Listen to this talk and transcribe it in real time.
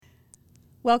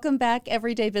Welcome back,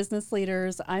 everyday business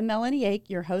leaders. I'm Melanie Ake,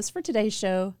 your host for today's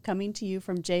show, coming to you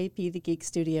from JP the Geek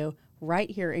Studio right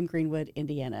here in Greenwood,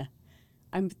 Indiana.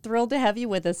 I'm thrilled to have you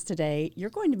with us today. You're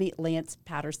going to meet Lance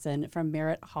Patterson from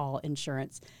Merritt Hall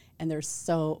Insurance, and there's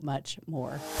so much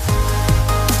more.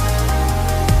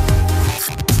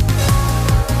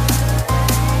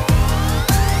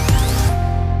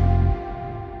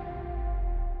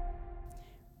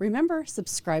 Remember,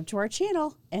 subscribe to our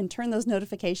channel and turn those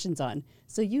notifications on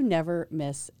so you never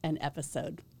miss an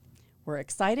episode. We're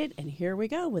excited, and here we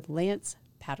go with Lance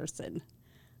Patterson.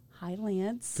 Hi,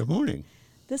 Lance. Good morning.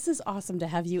 This is awesome to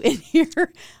have you in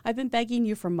here. I've been begging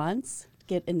you for months.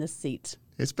 Get in this seat.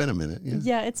 It's been a minute.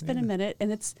 Yeah, it's been a minute,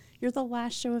 and you're the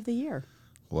last show of the year.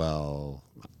 Well,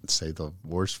 I'd say the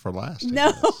worst for last.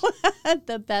 No,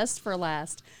 the best for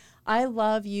last. I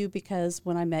love you because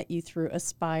when I met you through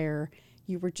Aspire,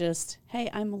 you were just, hey,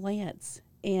 I'm Lance.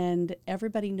 And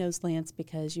everybody knows Lance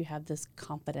because you have this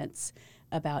confidence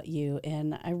about you.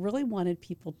 And I really wanted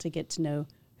people to get to know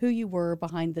who you were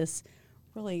behind this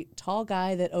really tall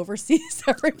guy that oversees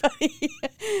everybody.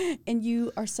 And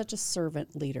you are such a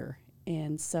servant leader.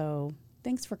 And so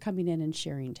thanks for coming in and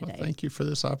sharing today. Well, thank you for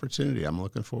this opportunity. I'm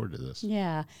looking forward to this.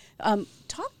 Yeah.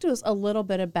 Talk to us a little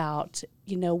bit about,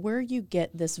 where you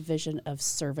get this vision of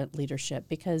servant leadership,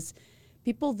 because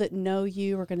people that know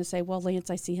you are going to say, well, Lance,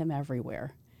 I see him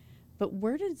everywhere. But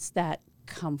where does that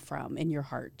come from in your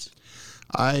heart?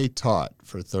 I taught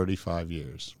for 35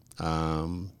 years.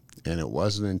 And it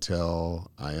wasn't until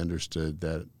I understood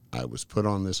that I was put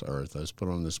on this earth, I was put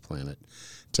on this planet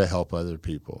to help other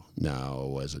people.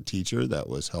 Now, as a teacher, that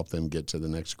was help them get to the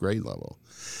next grade level.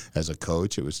 As a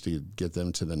coach, it was to get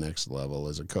them to the next level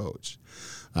as a coach.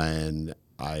 And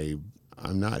I'm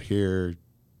not here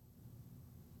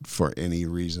for any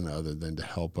reason other than to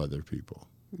help other people.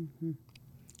 Mm-hmm.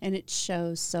 And it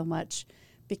shows so much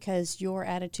because your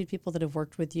attitude, people that have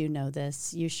worked with you know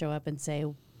this. You show up and say,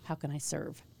 how can I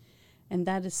serve? And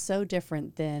that is so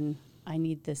different than I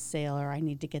need this sale or I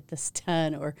need to get this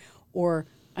done or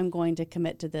I'm going to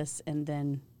commit to this and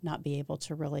then not be able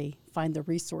to really find the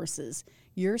resources.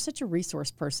 You're such a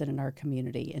resource person in our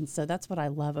community. And so that's what I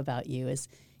love about you is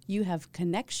you have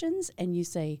connections and you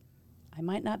say, I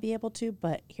might not be able to,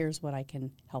 but here's what I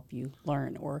can help you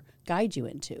learn or guide you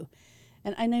into.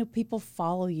 And I know people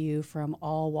follow you from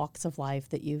all walks of life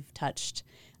that you've touched.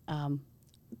 I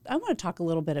want to talk a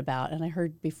little bit about, and I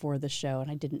heard before the show,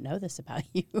 and I didn't know this about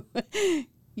you,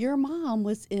 your mom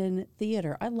was in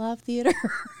theater. I love theater.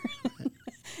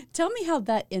 Tell me how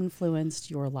that influenced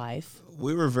your life.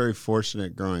 We were very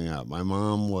fortunate growing up. My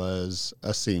mom was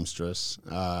a seamstress.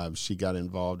 She got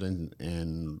involved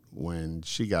and when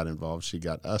she got involved, she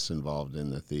got us involved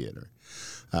in the theater.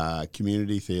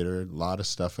 Community theater, a lot of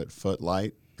stuff at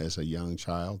Footlight as a young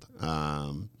child.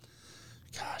 My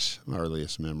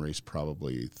earliest memory is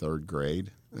probably third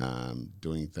grade,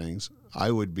 doing things. I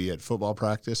would be at football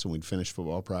practice, and we'd finish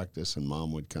football practice, and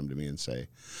Mom would come to me and say,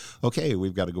 okay,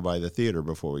 we've got to go by the theater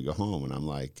before we go home. And I'm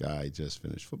like, I just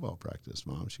finished football practice,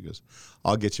 Mom. She goes,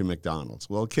 I'll get you McDonald's.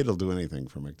 Well, a kid will do anything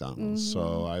for McDonald's. Mm-hmm.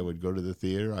 So I would go to the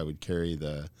theater. I would carry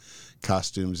the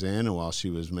costumes in, and while she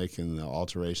was making the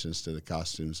alterations to the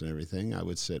costumes and everything, I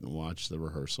would sit and watch the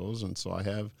rehearsals. And so I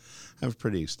have a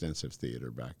pretty extensive theater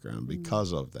background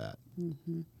because of that.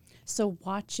 Mm-hmm. So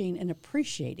watching and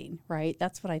appreciating, right?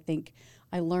 That's what I think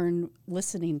I learned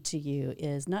listening to you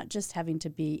is not just having to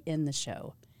be in the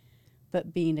show,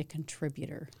 but being a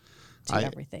contributor to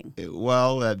everything.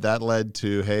 That led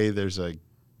to, hey, there's a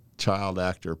child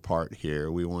actor part here.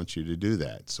 We want you to do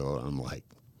that. So I'm like,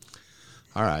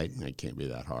 all right, it can't be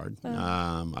that hard.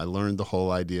 I learned the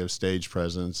whole idea of stage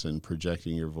presence and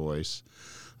projecting your voice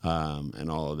and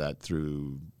all of that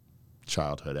through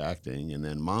childhood acting, and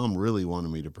then Mom really wanted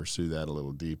me to pursue that a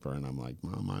little deeper, and I'm like,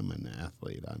 Mom, I'm an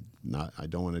athlete. I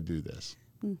don't want to do this.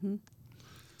 Mm-hmm.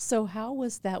 So how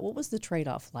was that? What was the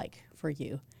trade-off like for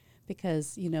you?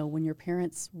 Because, when your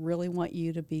parents really want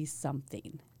you to be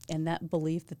something and that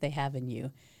belief that they have in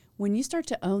you, when you start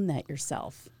to own that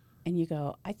yourself and you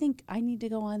go, I think I need to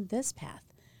go on this path,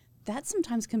 that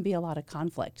sometimes can be a lot of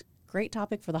conflict. Great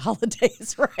topic for the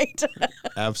holidays, right?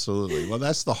 Absolutely. Well,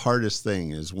 that's the hardest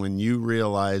thing is when you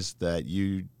realize that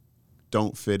you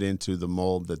don't fit into the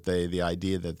mold the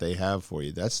idea that they have for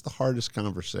you. That's the hardest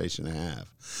conversation to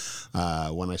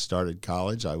have. When I started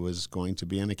college, I was going to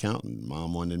be an accountant.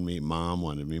 Mom wanted me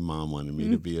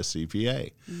to be a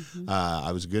CPA. Mm-hmm.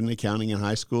 I was good in accounting in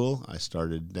high school. I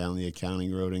started down the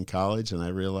accounting road in college, and I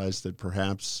realized that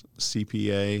perhaps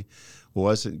CPA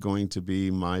wasn't going to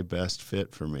be my best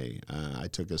fit for me. I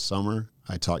took a summer.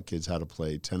 I taught kids how to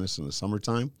play tennis in the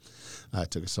summertime. I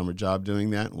took a summer job doing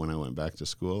that. When I went back to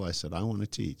school, I said, I want to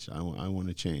teach. I want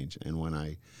to change. And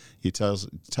when you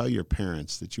tell your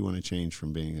parents that you want to change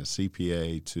from being a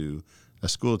CPA to a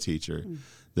school teacher,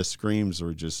 the screams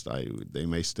were just, they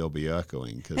may still be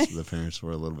echoing because the parents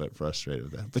were a little bit frustrated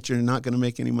with that. But you're not going to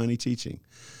make any money teaching.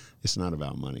 It's not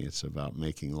about money. It's about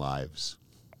making lives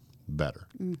better.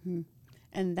 Mm-hmm.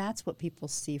 And that's what people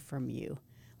see from you.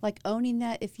 Like owning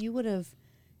that, if you would have,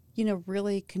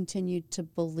 really continued to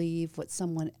believe what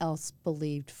someone else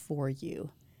believed for you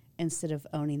instead of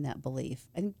owning that belief.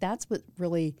 I think that's what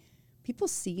really people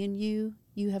see in you.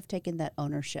 You have taken that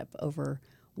ownership over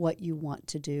what you want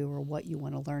to do or what you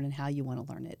want to learn and how you want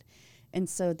to learn it. And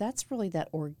so that's really that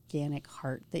organic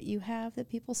heart that you have that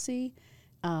people see.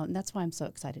 That's why I'm so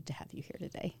excited to have you here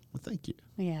today. Well, thank you.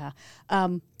 Yeah.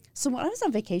 So when I was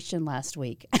on vacation last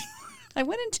week, I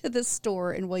went into this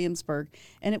store in Williamsburg,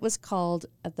 and it was called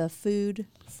the Food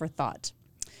for Thought.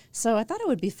 So I thought it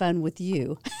would be fun with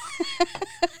you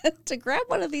to grab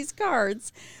one of these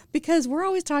cards because we're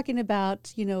always talking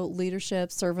about,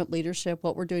 leadership, servant leadership,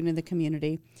 what we're doing in the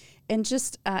community, and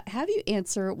just have you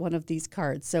answer one of these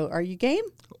cards. So are you game?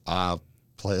 I'll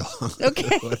play along.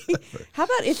 Okay. How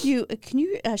about can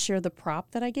you share the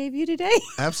prop that I gave you today?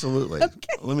 Absolutely.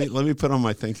 Okay. Let me put on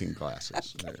my thinking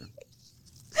glasses. Okay.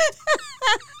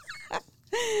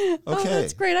 Oh,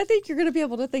 that's great. I think you're going to be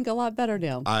able to think a lot better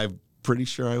now. I'm pretty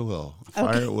sure I will.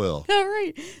 Fire at will. All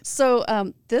right.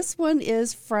 So this one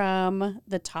is from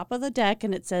the top of the deck,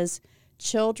 and it says,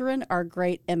 children are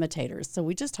great imitators. So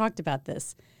we just talked about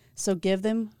this. So give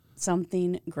them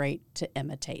something great to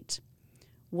imitate.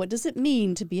 What does it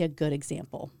mean to be a good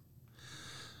example?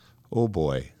 Oh,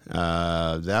 boy.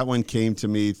 That one came to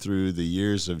me through the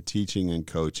years of teaching and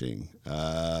coaching.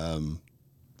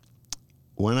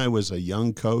 When I was a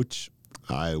young coach,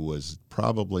 I was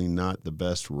probably not the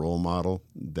best role model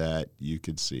that you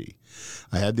could see.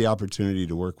 I had the opportunity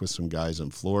to work with some guys in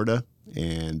Florida,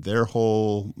 and their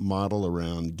whole model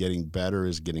around getting better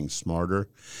is getting smarter.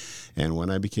 And when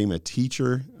I became a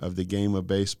teacher of the game of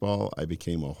baseball, I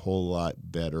became a whole lot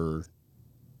better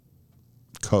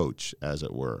coach, as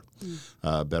it were.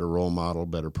 Better role model,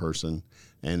 better person.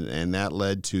 And that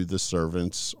led to the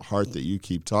servant's heart that you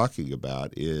keep talking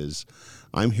about is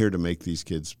I'm here to make these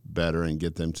kids better and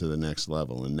get them to the next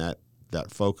level. And that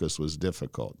focus was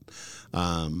difficult.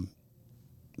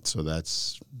 So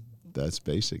that's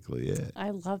basically it. I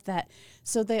love that.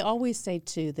 So they always say,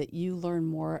 too, that you learn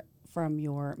more from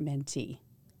your mentee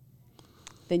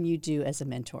than you do as a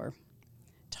mentor.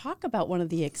 Talk about one of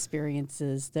the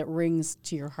experiences that rings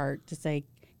to your heart to say,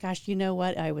 gosh, you know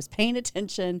what? I was paying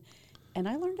attention and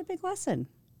I learned a big lesson.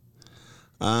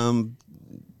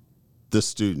 The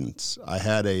students. I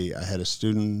had a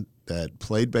student that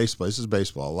played baseball. This is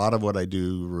baseball. A lot of what I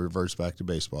do reverts back to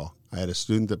baseball. I had a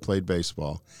student that played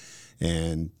baseball,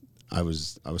 and I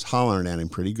was hollering at him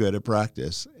pretty good at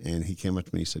practice, and he came up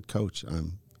to me and said, Coach,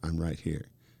 I'm right here.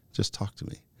 Just talk to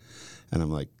me. And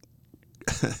I'm like,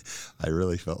 I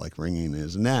really felt like wringing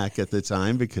his neck at the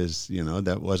time because,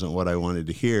 that wasn't what I wanted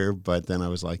to hear. But then I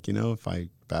was like, if I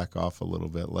back off a little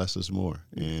bit, less is more.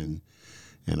 And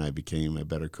I became a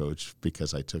better coach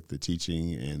because I took the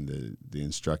teaching and the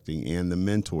instructing and the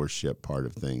mentorship part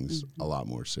of things a lot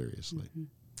more seriously. Mm-hmm.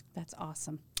 That's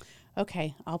awesome.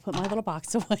 Okay, I'll put my little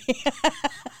box away.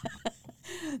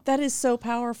 That is so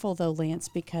powerful, though, Lance,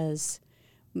 because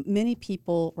many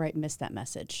people miss that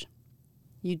message.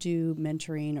 You do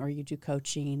mentoring or you do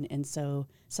coaching, and so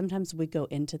sometimes we go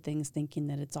into things thinking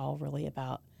that it's all really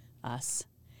about us,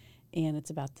 and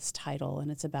it's about this title,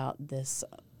 and it's about this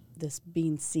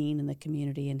being seen in the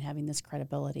community and having this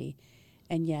credibility,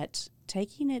 and yet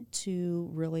taking it to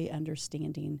really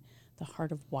understanding the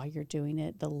heart of why you're doing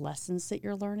it, the lessons that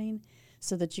you're learning,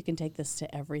 so that you can take this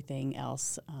to everything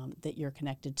else that you're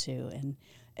connected to.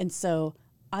 And so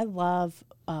I love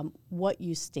what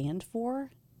you stand for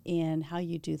and how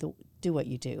you do what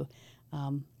you do,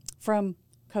 from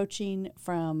coaching,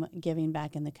 from giving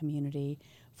back in the community,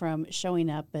 from showing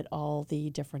up at all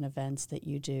the different events that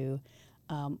you do,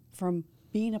 from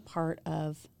being a part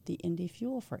of the Indy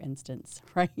Fuel, for instance,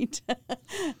 right?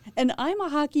 And I'm a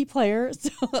hockey player,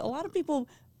 so a lot of people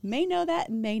may know that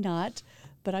and may not,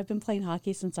 but I've been playing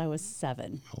hockey since I was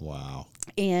 7. Wow.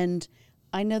 And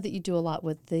I know that you do a lot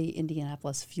with the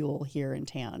Indianapolis Fuel here in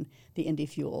town, the Indy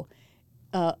Fuel.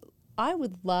 I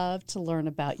would love to learn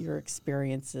about your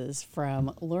experiences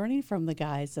from learning from the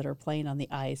guys that are playing on the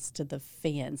ice to the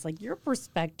fans, like your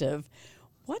perspective.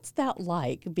 What's that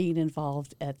like, being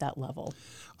involved at that level?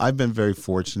 I've been very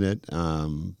fortunate.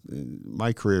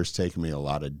 My career's taken me a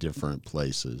lot of different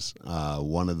places.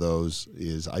 One of those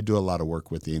is I do a lot of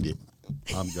work with the Indian.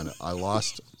 I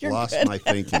lost my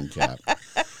thinking cap.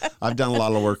 I've done a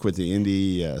lot of work with the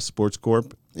Indy Sports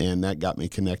Corp, and that got me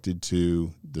connected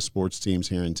to the sports teams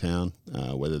here in town,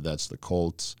 whether that's the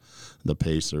Colts, the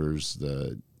Pacers,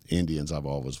 the Indians. I've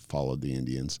always followed the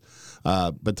Indians.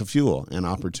 But the Fuel and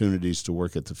opportunities to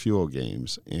work at the Fuel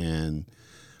games. And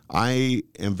I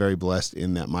am very blessed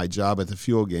in that my job at the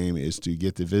Fuel game is to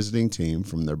get the visiting team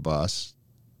from their bus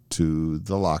to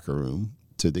the locker room,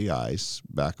 to the ice,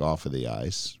 back off of the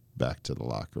ice, back to the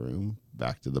locker room,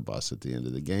 back to the bus at the end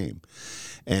of the game.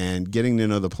 And getting to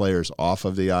know the players off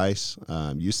of the ice,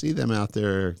 you see them out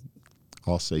there,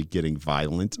 I'll say, getting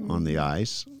violent on the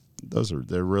ice.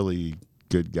 They're really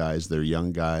good guys. They're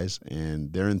young guys,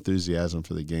 and their enthusiasm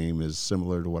for the game is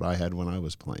similar to what I had when I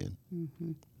was playing.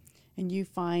 Mm-hmm. And you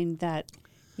find that,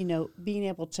 being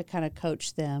able to kind of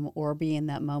coach them or be in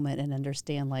that moment and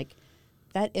understand, like,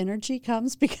 that energy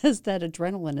comes because that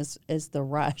adrenaline is the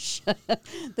rush,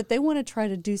 that they want to try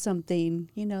to do something,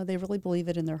 they really believe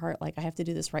it in their heart. Like, I have to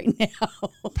do this right now.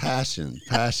 Passion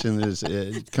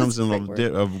it comes in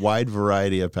a wide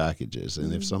variety of packages.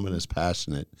 And if someone is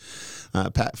passionate,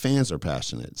 fans are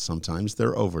passionate. Sometimes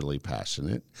they're overly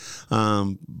passionate,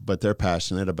 but they're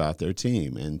passionate about their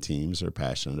team, and teams are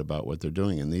passionate about what they're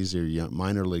doing. And these are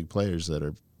minor league players that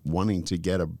are wanting to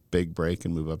get a big break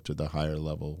and move up to the higher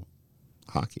level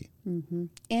hockey. Mm-hmm.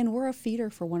 And we're a feeder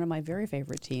for one of my very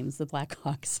favorite teams, the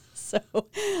Blackhawks. So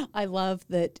I love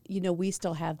that, we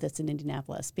still have this in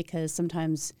Indianapolis, because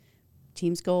sometimes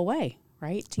teams go away,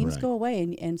 right? Teams go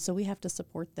away, and so we have to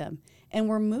support them. And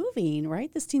we're moving,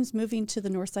 right? This team's moving to the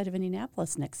north side of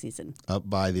Indianapolis next season. Up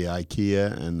by the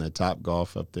IKEA and the Top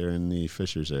Golf up there in the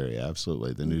Fishers area,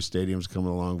 absolutely. The new stadium's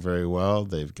coming along very well.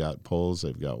 They've got poles,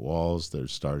 they've got walls. They're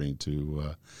starting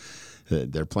to...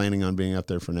 They're planning on being up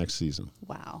there for next season.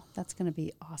 Wow, that's going to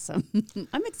be awesome.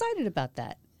 I'm excited about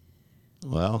that.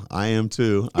 Well, I am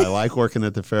too. I like working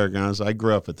at the fairgrounds. I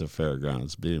grew up at the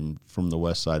fairgrounds. Being from the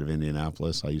west side of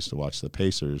Indianapolis, I used to watch the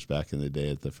Pacers back in the day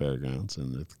at the fairgrounds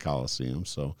and at the Coliseum.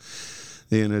 So,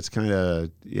 it's kind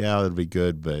of, it'll be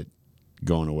good, but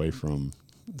going away from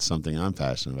something I'm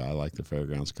passionate about. I like the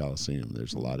Fairgrounds Coliseum.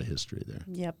 There's a lot of history there.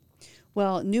 Yep.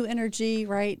 Well, new energy,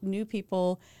 right? New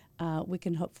people. We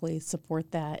can hopefully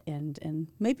support that, and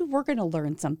maybe we're going to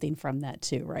learn something from that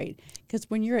too, right? Because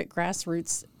when you're at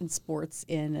grassroots in sports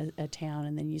in a town,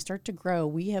 and then you start to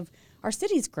grow, our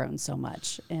city's grown so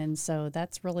much, and so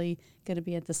that's really going to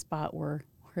be at the spot where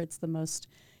it's the most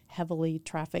heavily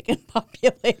trafficked and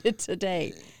populated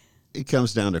today. It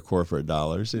comes down to corporate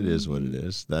dollars. It is what it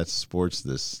is. That's sports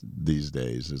these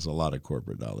days. Is a lot of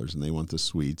corporate dollars, and they want the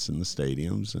suites in the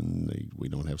stadiums, and we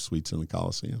don't have suites in the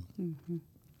Coliseum. Mm-hmm.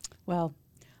 Well,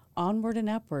 onward and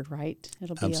upward, right?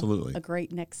 It'll be absolutely a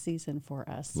great next season for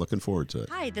us. Looking forward to it.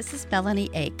 Hi, this is Melanie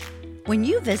Ake. When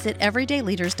you visit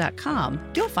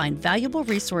everydayleaders.com, you'll find valuable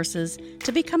resources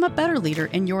to become a better leader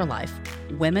in your life.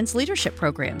 Women's leadership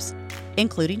programs,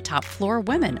 including Top Floor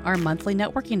Women, our monthly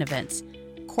networking events,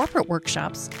 corporate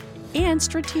workshops, and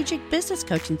strategic business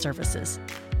coaching services.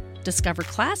 Discover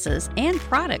classes and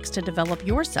products to develop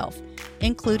yourself,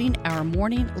 including our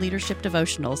morning leadership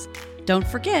devotionals. Don't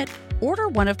forget, order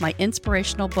one of my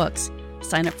inspirational books,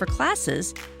 sign up for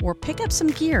classes, or pick up some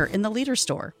gear in the Leader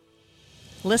Store.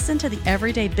 Listen to the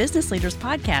Everyday Business Leaders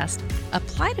podcast,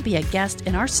 apply to be a guest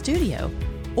in our studio,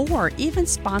 or even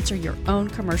sponsor your own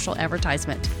commercial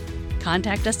advertisement.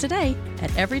 Contact us today at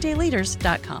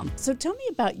everydayleaders.com. So tell me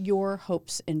about your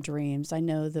hopes and dreams. I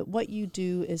know that what you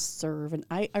do is serve, and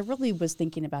I really was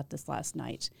thinking about this last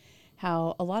night,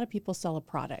 how a lot of people sell a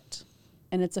product,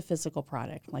 and it's a physical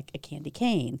product, like a candy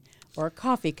cane or a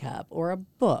coffee cup or a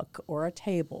book or a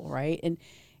table, right?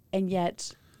 And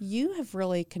yet you have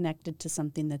really connected to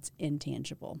something that's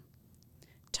intangible.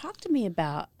 Talk to me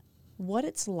about what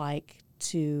it's like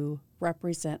to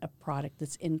represent a product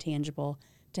that's intangible,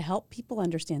 to help people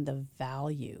understand the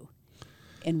value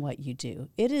in what you do.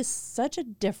 It is such a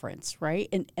difference, right?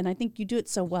 And I think you do it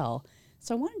so well.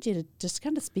 So I wanted you to just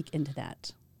kind of speak into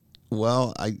that.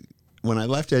 Well, when I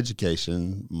left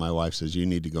education, my wife says, you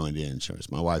need to go into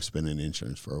insurance. My wife's been in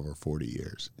insurance for over 40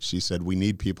 years. She said, we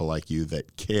need people like you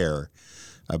that care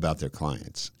about their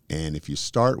clients. And if you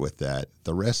start with that,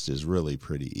 the rest is really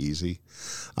pretty easy.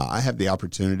 I have the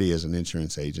opportunity as an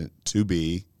insurance agent to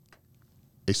be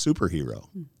a superhero.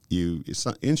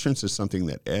 Insurance is something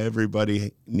that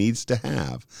everybody needs to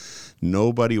have.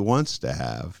 Nobody wants to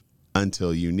have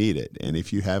until you need it. And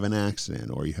if you have an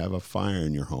accident or you have a fire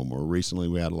in your home, or recently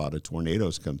we had a lot of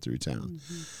tornadoes come through town,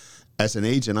 as an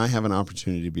agent, I have an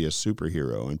opportunity to be a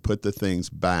superhero and put the things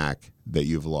back that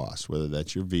you've lost, whether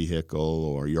that's your vehicle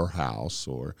or your house,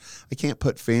 or I can't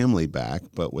put family back,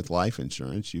 but with life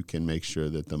insurance, you can make sure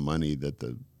that the money that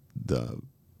the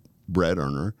bread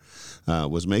earner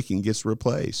was making gets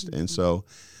replaced. And so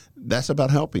that's about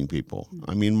helping people.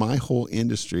 I mean, my whole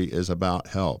industry is about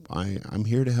help. I'm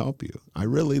here to help you. I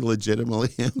really legitimately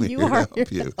am here to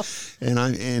help you.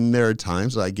 And there are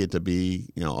times I get to be,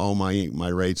 oh, my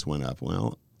rates went up.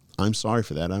 Well, I'm sorry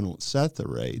for that. I don't set the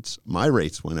rates. My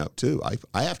rates went up too.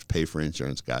 I have to pay for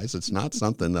insurance, guys. It's not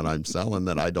something that I'm selling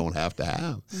that I don't have to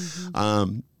have.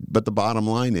 But the bottom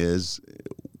line is,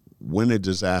 when a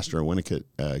disaster, when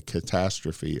a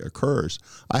catastrophe occurs,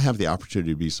 I have the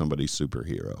opportunity to be somebody's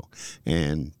superhero.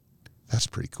 And that's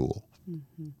pretty cool.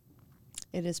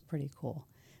 It is pretty cool,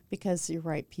 because you're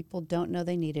right. People don't know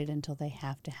they need it until they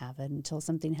have to have it, until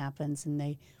something happens and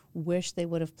they wish they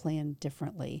would have planned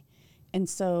differently. And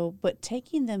so, but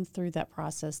taking them through that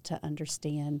process to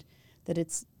understand that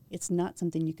it's not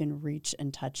something you can reach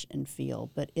and touch and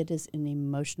feel, but it is an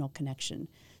emotional connection.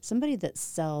 Somebody that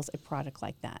sells a product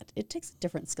like that, it takes a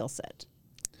different skill set.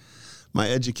 My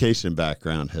education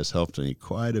background has helped me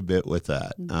quite a bit with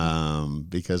that,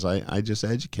 because I just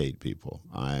educate people.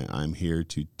 I'm here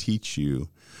to teach you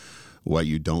what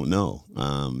you don't know.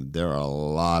 There are a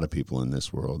lot of people in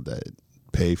this world that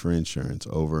pay for insurance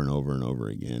over and over and over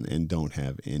again and don't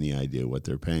have any idea what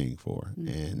they're paying for.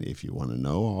 And if you want to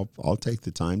know, I'll take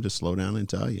the time to slow down and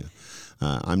tell you.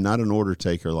 I'm not an order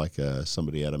taker like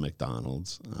somebody at a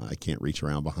McDonald's. I can't reach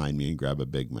around behind me and grab a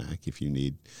Big Mac. If you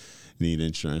need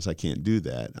insurance, I can't do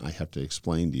that. I have to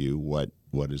explain to you what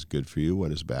is good for you,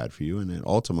 what is bad for you, and then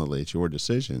ultimately it's your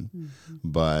decision.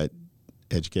 But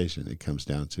education, it comes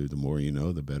down to the more you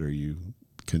know, the better you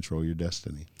control your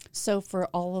destiny. So for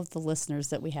all of the listeners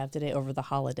that we have today over the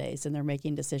holidays and they're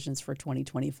making decisions for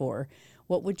 2024,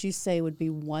 what would you say would be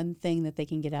one thing that they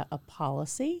can get out a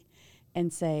policy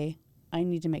and say, I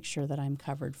need to make sure that I'm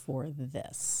covered for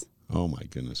this? Oh my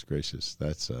goodness gracious.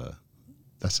 That's a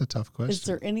tough question. Is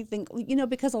there anything,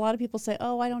 because a lot of people say,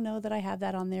 oh, I don't know that I have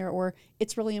that on there, or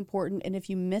it's really important, and if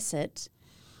you miss it,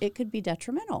 it could be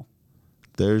detrimental.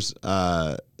 There's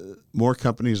more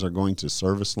companies are going to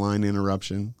service line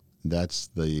interruption. That's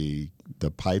the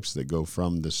pipes that go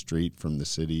from the street, from the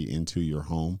city into your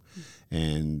home.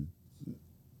 And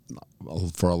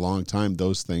for a long time,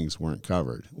 those things weren't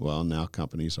covered. Well, now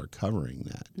companies are covering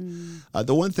that.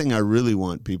 The one thing I really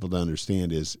want people to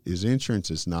understand is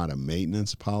insurance is not a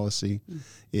maintenance policy.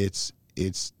 It's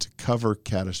to cover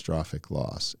catastrophic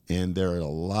loss. And there are a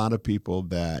lot of people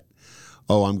that,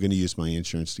 I'm going to use my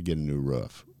insurance to get a new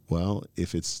roof. Well,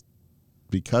 if it's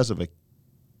because of a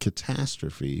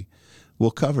catastrophe,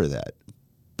 we'll cover that.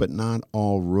 But not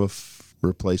all roof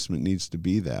replacement needs to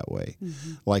be that way.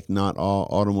 Like not all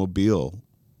automobile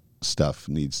stuff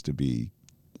needs to be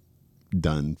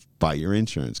done by your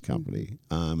insurance company.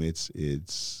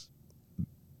 It's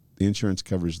insurance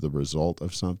covers the result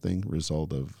of something,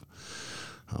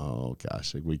 oh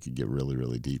gosh, we could get really,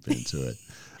 really deep into it.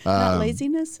 Not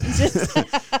laziness?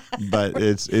 But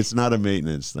it's not a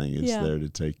maintenance thing. It's there to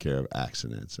take care of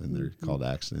accidents, and they're called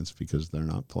accidents because they're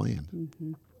not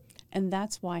planned. And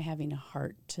that's why having a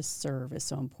heart to serve is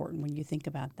so important when you think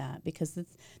about that, because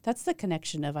that's the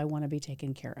connection of I want to be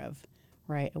taken care of,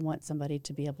 right? I want somebody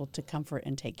to be able to comfort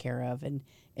and take care of and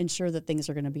ensure that things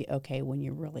are going to be okay when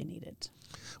you really need it.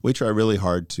 We try really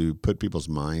hard to put people's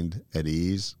mind at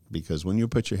ease, because when you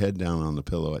put your head down on the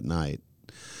pillow at night,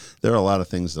 there are a lot of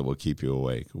things that will keep you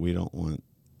awake. We don't want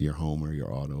your home or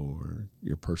your auto or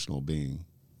your personal being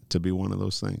to be one of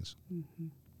those things.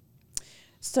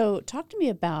 So talk to me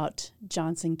about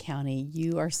Johnson County.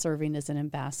 You are serving as an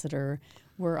ambassador.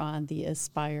 We're on the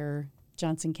Aspire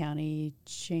Johnson County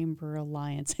Chamber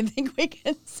Alliance, I think we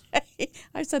can say.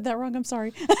 I said that wrong. I'm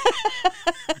sorry.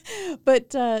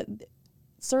 But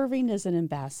serving as an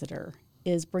ambassador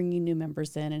is bringing new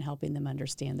members in and helping them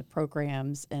understand the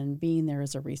programs and being there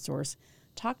as a resource.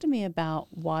 Talk to me about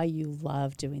why you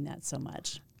love doing that so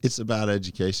much. It's about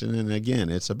education, and again,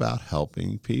 it's about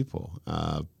helping people.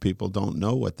 People don't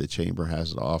know what the Chamber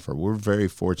has to offer. We're very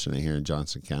fortunate here in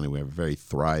Johnson County. We have a very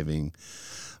thriving,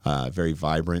 very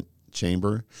vibrant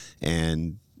Chamber,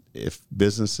 and if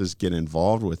businesses get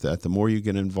involved with that, the more you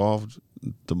get involved,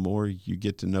 the more you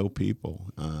get to know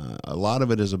people. A lot of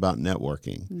it is about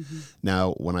networking.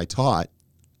 Now, when I taught,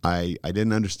 I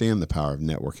didn't understand the power of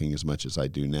networking as much as I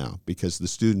do now, because the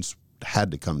students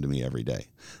had to come to me every day.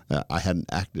 I had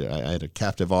a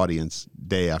captive audience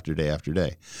day after day after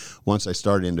day. Once I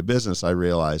started into business, I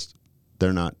realized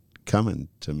they're not coming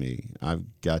to me. I've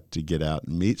got to get out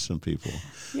and meet some people.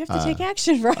 You have to take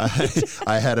action, right?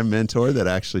 I had a mentor that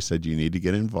actually said, you need to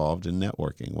get involved in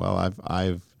networking. Well,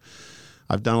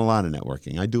 I've done a lot of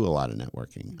networking. I do a lot of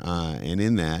networking. And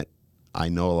in that, I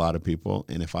know a lot of people.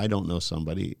 And if I don't know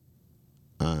somebody,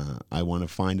 I want to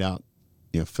find out,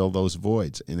 fill those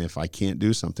voids. And if I can't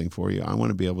do something for you, I want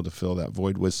to be able to fill that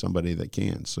void with somebody that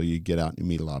can. So you get out and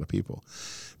meet a lot of people.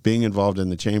 Being involved in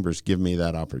the chambers give me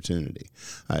that opportunity.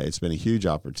 It's been a huge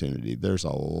opportunity. There's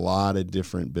a lot of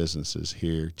different businesses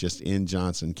here just in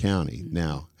Johnson County.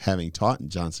 Now, having taught in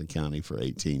Johnson County for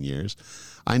 18 years,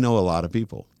 I know a lot of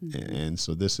people. And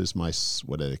so this is my,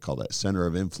 what do they call that, center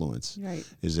of influence, right,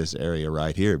 is this area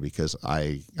right here, because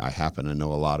I happen to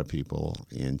know a lot of people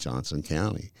in Johnson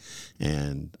County.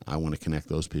 And I want to connect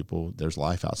those people. There's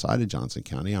life outside of Johnson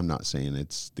County. I'm not saying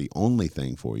it's the only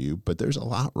thing for you, but there's a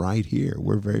lot right here.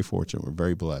 We're very fortunate. We're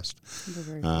very blessed.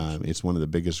 It's one of the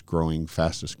biggest growing,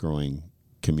 fastest growing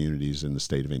communities in the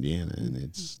state of Indiana.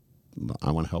 And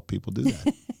I want to help people do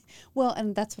that. Well,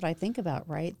 and that's what I think about,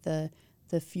 right?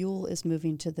 The fuel is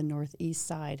moving to the northeast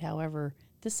side. However,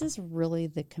 this is really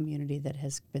the community that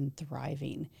has been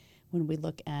thriving. When we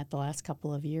look at the last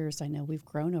couple of years, I know we've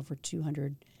grown over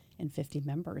 250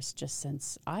 members just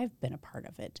since I've been a part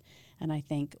of it. And I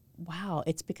think, wow,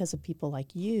 it's because of people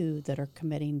like you that are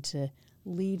committing to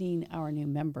leading our new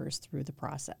members through the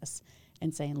process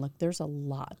and saying, look, there's a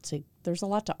lot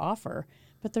to offer,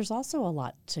 but there's also a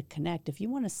lot to connect. If you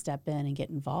want to step in and get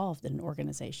involved in an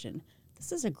organization,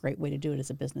 this is a great way to do it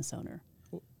as a business owner.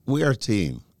 We are a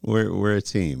team. We're a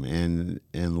team, and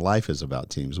life is about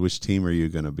teams. Which team are you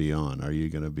going to be on? Are you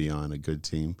going to be on a good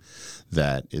team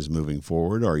that is moving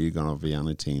forward, or are you going to be on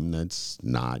a team that's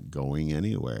not going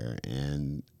anywhere?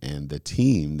 And the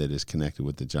team that is connected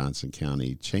with the Johnson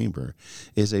County Chamber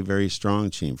is a very strong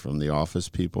team, from the office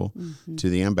people to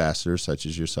the ambassadors, such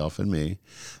as yourself and me,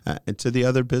 and to the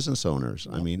other business owners.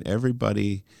 I mean,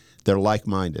 everybody, they're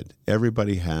like-minded.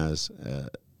 Everybody has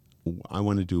I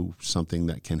want to do something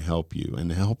that can help you,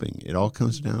 and helping. It all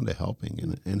comes down to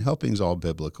helping, and helping's all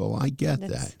biblical. I get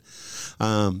that.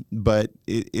 But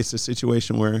it's a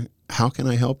situation where, how can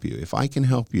I help you? If I can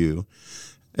help you,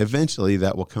 eventually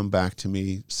that will come back to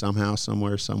me somehow,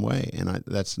 somewhere, some way. And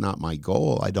that's not my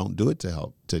goal. I don't do it to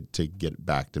help, to get it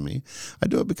back to me. I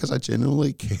do it because I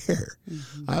genuinely care.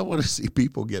 I want to see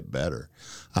people get better.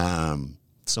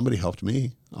 Somebody helped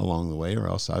me along the way, or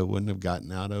else I wouldn't have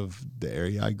gotten out of the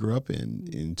area I grew up in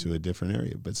into a different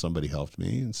area. But somebody helped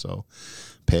me, and so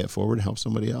pay it forward and help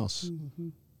somebody else.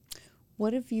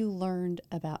 What have you learned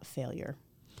about failure?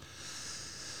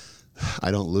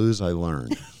 I don't lose, I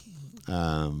learn.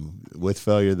 With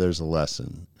failure, there's a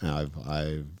lesson.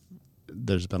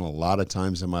 There's been a lot of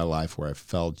times in my life where I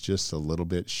fell just a little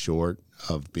bit short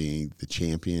of being the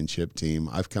championship team.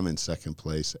 I've come in second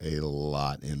place a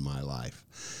lot in my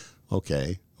life.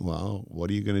 Okay, well, what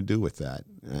are you going to do with that?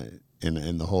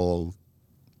 And the whole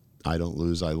I don't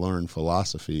lose, I learn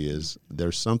philosophy is,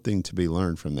 there's something to be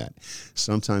learned from that.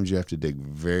 Sometimes you have to dig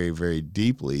very, very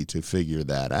deeply to figure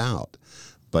that out.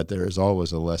 But there is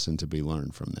always a lesson to be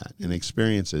learned from that. And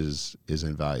experience is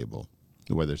invaluable,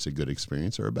 whether it's a good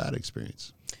experience or a bad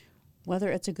experience.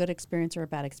 Whether it's a good experience or a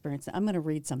bad experience, I'm going to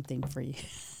read something for you,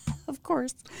 of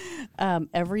course.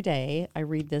 Every day I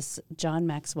read this John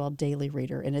Maxwell Daily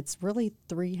Reader, and it's really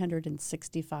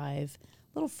 365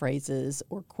 little phrases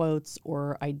or quotes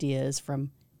or ideas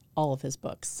from all of his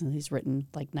books. And he's written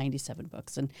like 97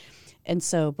 books.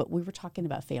 But we were talking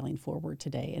about failing forward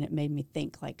today, and it made me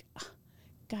think, like,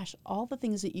 gosh, all the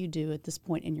things that you do at this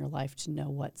point in your life to know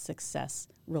what success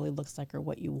really looks like or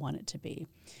what you want it to be.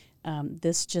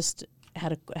 This just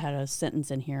had a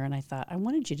sentence in here, and I thought I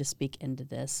wanted you to speak into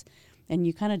this, and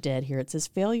you kind of did here. It says,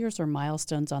 failures are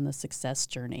milestones on the success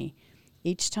journey.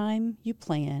 Each time you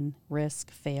plan, risk,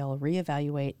 fail,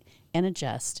 reevaluate, and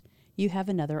adjust, you have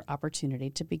another opportunity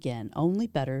to begin, only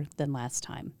better than last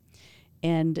time.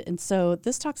 And so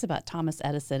this talks about Thomas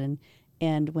Edison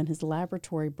and when his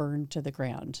laboratory burned to the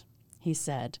ground. He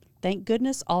said, "Thank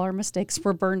goodness all our mistakes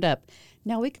were burned up.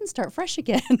 Now we can start fresh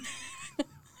again."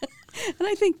 And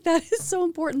I think that is so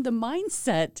important, the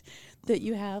mindset that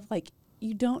you have. Like,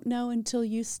 you don't know until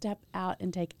you step out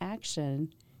and take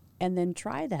action and then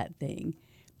try that thing,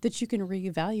 that you can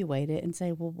reevaluate it and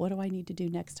say, well, what do I need to do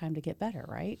next time to get better,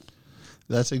 right?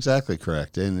 That's exactly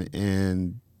correct.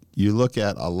 And you look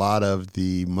at a lot of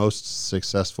the most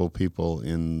successful people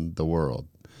in the world,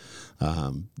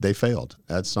 they failed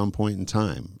at some point in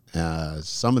time.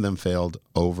 Some of them failed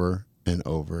over and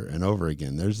over and over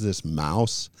again. There's this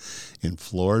mouse in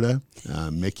Florida,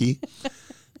 Mickey.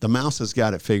 The mouse has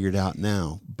got it figured out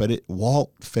now, but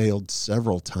Walt failed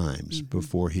several times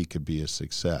before he could be a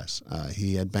success.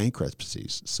 He had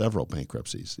bankruptcies, several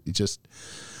bankruptcies.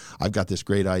 I've got this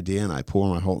great idea, and I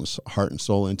pour my whole heart and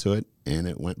soul into it, and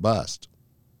it went bust.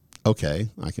 Okay,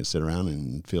 I can sit around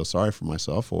and feel sorry for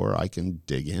myself, or I can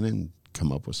dig in and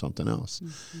come up with something else.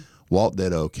 Walt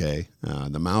did okay.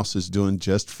 The mouse is doing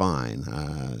just fine.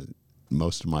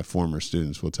 Most of my former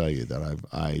students will tell you that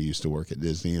I used to work at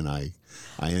Disney, and I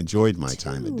enjoyed my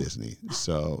time at Disney.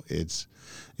 So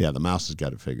the mouse has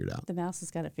got it figured out. The mouse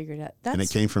has got it figured out. And it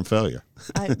came from failure.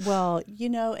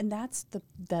 And that's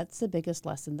the biggest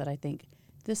lesson that I think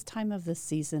this time of the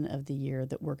season of the year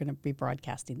that we're going to be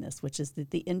broadcasting this, which is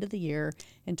the end of the year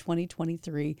in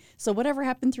 2023. So whatever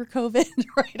happened through COVID,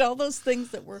 right? All those things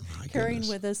that we're carrying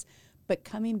with us. But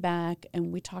coming back,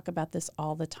 and we talk about this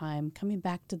all the time, coming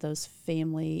back to those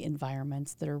family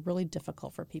environments that are really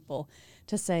difficult for people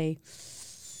to say,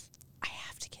 I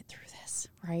have to get through this,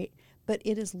 right? But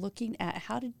it is looking at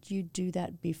how did you do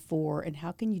that before, and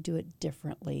how can you do it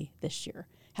differently this year?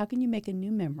 How can you make a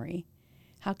new memory?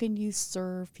 How can you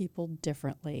serve people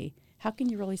differently? How can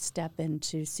you really step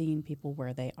into seeing people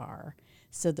where they are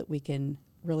so that we can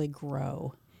really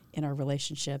grow in our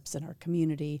relationships and our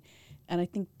community? And I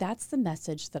think that's the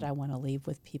message that I want to leave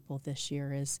with people this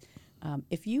year is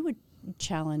if you would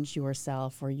challenge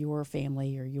yourself or your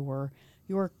family or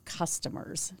your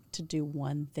customers to do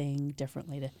one thing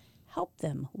differently to help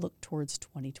them look towards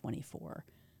 2024,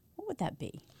 what would that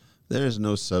be? There is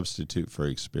no substitute for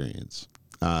experience.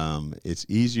 It's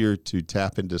easier to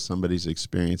tap into somebody's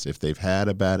experience if they've had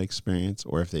a bad experience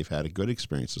or if they've had a good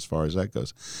experience as far as that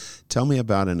goes. Tell me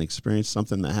about an experience,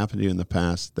 something that happened to you in the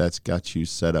past that's got you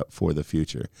set up for the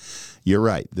future. You're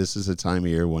right. This is a time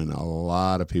of year when a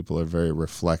lot of people are very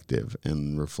reflective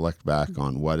and reflect back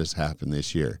on what has happened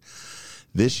this year.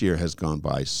 This year has gone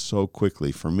by so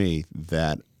quickly for me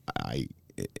that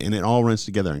and it all runs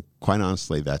together. And quite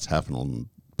honestly, that's happened on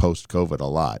post-COVID a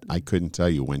lot. I couldn't tell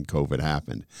you when COVID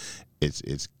happened.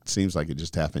 It seems like it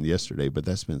just happened yesterday, but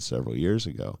that's been several years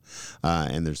ago.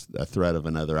 And there's a threat of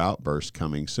another outburst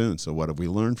coming soon. So what have we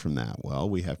learned from that? Well,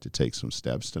 we have to take some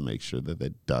steps to make sure that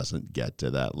it doesn't get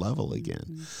to that level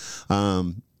again.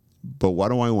 But what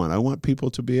do I want? I want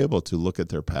people to be able to look at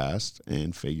their past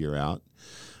and figure out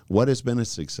what has been a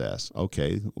success.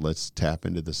 Okay, let's tap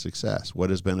into the success. What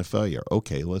has been a failure?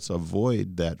 Okay, let's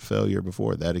avoid that failure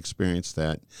before, that experience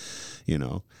that,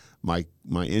 my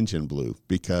engine blew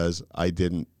because I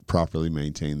didn't properly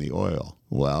maintain the oil.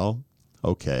 Well,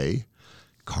 okay,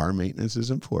 car maintenance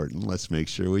is important. Let's make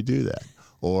sure we do that.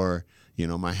 Or,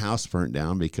 my house burnt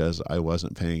down because I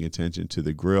wasn't paying attention to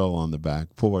the grill on the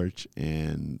back porch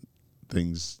and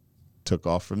things took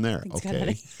off from there.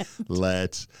 Okay,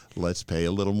 let's pay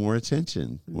a little more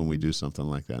attention when we do something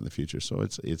like that in the future. So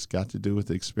it's got to do with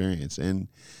experience. And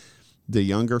the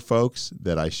younger folks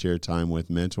that I share time with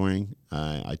mentoring,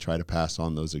 I try to pass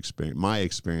on those my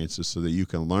experiences so that you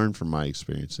can learn from my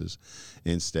experiences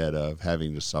instead of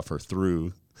having to suffer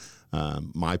through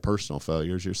my personal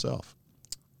failures yourself.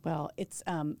 Well, it's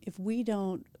if we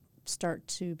don't start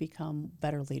to become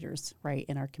better leaders, right,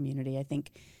 in our community, I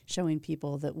think showing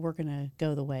people that we're going to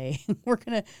go the way, we're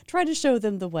going to try to show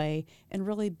them the way and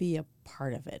really be a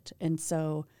part of it. And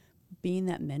so being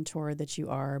that mentor that you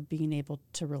are, being able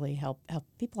to really help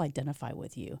people identify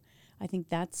with you, I think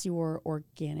that's your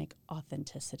organic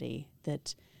authenticity,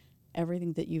 that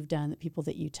everything that you've done, the people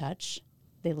that you touch,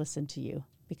 they listen to you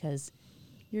because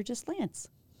you're just Lance.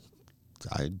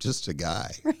 I'm just a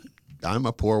guy. Right. I'm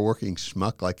a poor working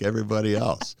schmuck like everybody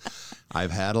else. I've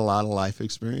had a lot of life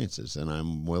experiences, and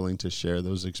I'm willing to share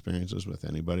those experiences with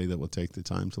anybody that will take the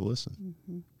time to listen.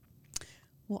 Mm-hmm.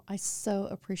 Well, I so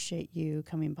appreciate you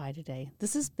coming by today.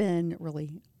 This has been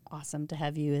really awesome to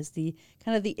have you as the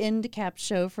kind of the end cap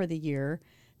show for the year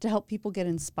to help people get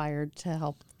inspired, to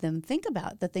help them think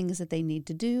about the things that they need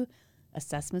to do,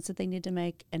 assessments that they need to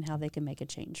make, and how they can make a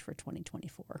change for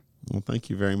 2024. Well, thank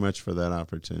you very much for that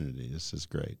opportunity. This is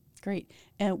great. Great.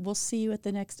 And we'll see you at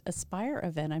the next Aspire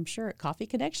event, I'm sure, at Coffee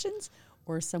Connections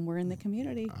or somewhere in the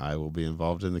community. I will be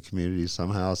involved in the community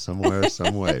somehow, somewhere,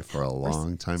 some way for a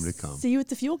long time to come. See you at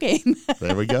the Fuel game.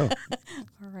 There we go.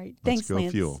 All right. Let's Thanks, go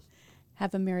Lance. Fuel.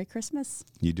 Have a Merry Christmas.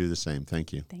 You do the same.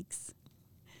 Thank you. Thanks.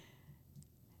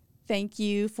 Thank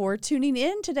you for tuning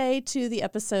in today to the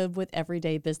episode with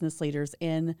Everyday Business Leaders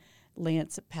in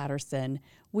Lance Patterson.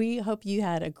 We hope you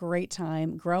had a great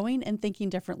time growing and thinking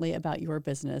differently about your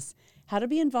business, how to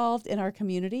be involved in our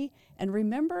community, and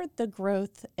remember the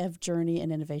growth of journey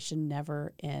and innovation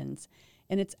never ends.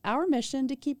 And it's our mission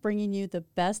to keep bringing you the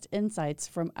best insights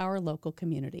from our local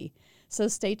community. So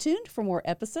stay tuned for more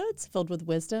episodes filled with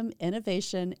wisdom,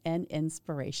 innovation, and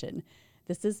inspiration.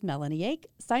 This is Melanie Ake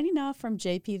signing off from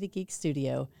JP the Geek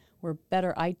Studio, where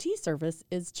better IT service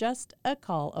is just a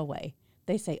call away.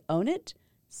 They say own it,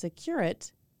 secure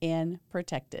it, and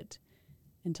protect it.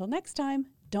 Until next time,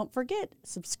 don't forget,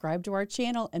 subscribe to our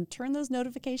channel and turn those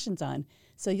notifications on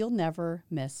so you'll never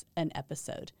miss an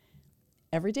episode.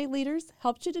 Everyday Leaders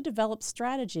helps you to develop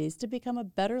strategies to become a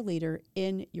better leader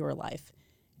in your life.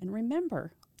 And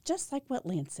remember, just like what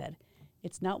Lance said,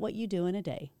 it's not what you do in a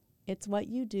day. It's what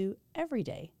you do every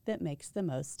day that makes the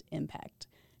most impact.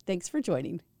 Thanks for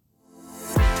joining.